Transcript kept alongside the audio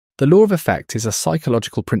The law of effect is a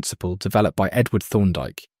psychological principle developed by Edward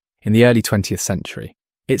Thorndike in the early 20th century.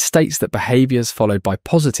 It states that behaviours followed by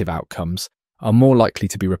positive outcomes are more likely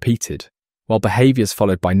to be repeated, while behaviours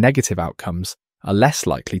followed by negative outcomes are less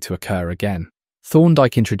likely to occur again.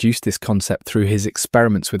 Thorndike introduced this concept through his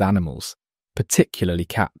experiments with animals, particularly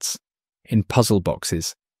cats, in puzzle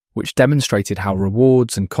boxes, which demonstrated how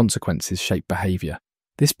rewards and consequences shape behaviour.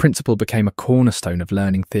 This principle became a cornerstone of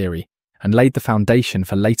learning theory and laid the foundation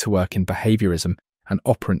for later work in behaviourism and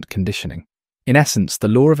operant conditioning. In essence, the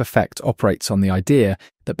law of effect operates on the idea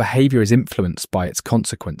that behaviour is influenced by its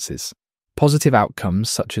consequences. Positive outcomes,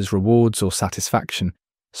 such as rewards or satisfaction,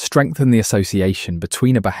 strengthen the association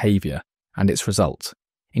between a behaviour and its result,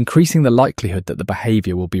 increasing the likelihood that the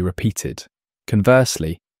behaviour will be repeated.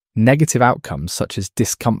 Conversely, negative outcomes such as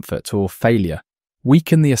discomfort or failure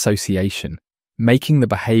weaken the association, making the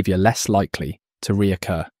behaviour less likely to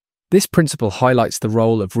reoccur. This principle highlights the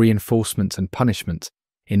role of reinforcement and punishment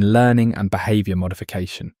in learning and behaviour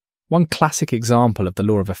modification. One classic example of the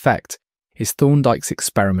law of effect is Thorndike's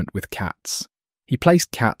experiment with cats. He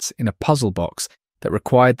placed cats in a puzzle box that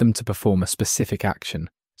required them to perform a specific action,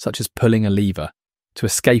 such as pulling a lever, to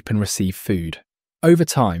escape and receive food. Over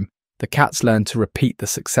time, the cats learned to repeat the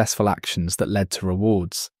successful actions that led to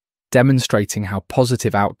rewards, demonstrating how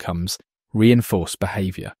positive outcomes reinforce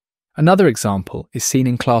behaviour. Another example is seen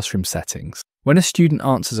in classroom settings. When a student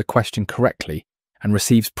answers a question correctly and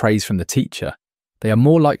receives praise from the teacher, they are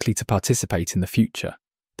more likely to participate in the future.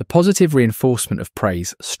 The positive reinforcement of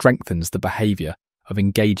praise strengthens the behaviour of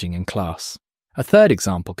engaging in class. A third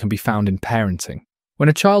example can be found in parenting. When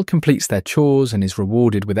a child completes their chores and is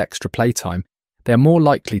rewarded with extra playtime, they are more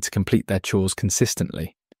likely to complete their chores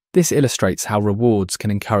consistently. This illustrates how rewards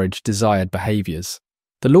can encourage desired behaviours.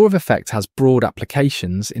 The law of effect has broad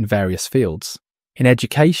applications in various fields. In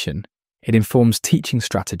education, it informs teaching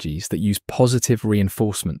strategies that use positive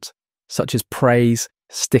reinforcement, such as praise,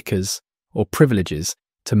 stickers, or privileges,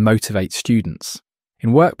 to motivate students.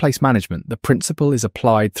 In workplace management, the principle is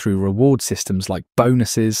applied through reward systems like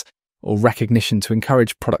bonuses or recognition to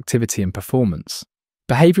encourage productivity and performance.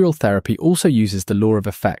 Behavioural therapy also uses the law of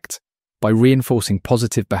effect by reinforcing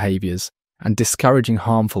positive behaviours and discouraging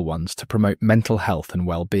harmful ones to promote mental health and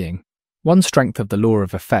well-being. One strength of the law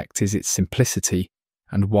of effect is its simplicity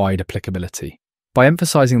and wide applicability. By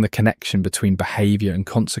emphasising the connection between behaviour and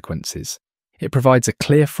consequences, it provides a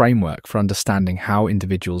clear framework for understanding how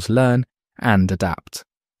individuals learn and adapt.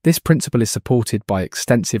 This principle is supported by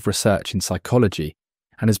extensive research in psychology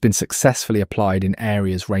and has been successfully applied in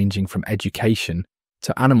areas ranging from education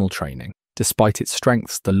to animal training. Despite its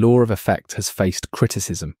strengths, the law of effect has faced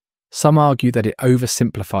criticism. Some argue that it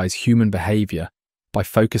oversimplifies human behaviour by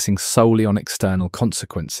focusing solely on external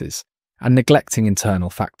consequences and neglecting internal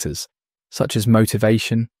factors, such as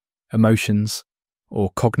motivation, emotions,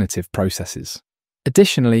 or cognitive processes.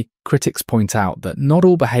 Additionally, critics point out that not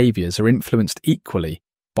all behaviours are influenced equally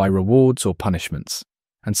by rewards or punishments,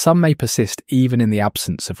 and some may persist even in the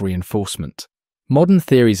absence of reinforcement. Modern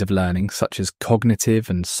theories of learning, such as cognitive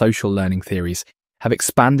and social learning theories, have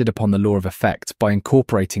expanded upon the law of effect by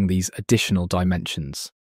incorporating these additional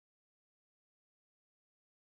dimensions.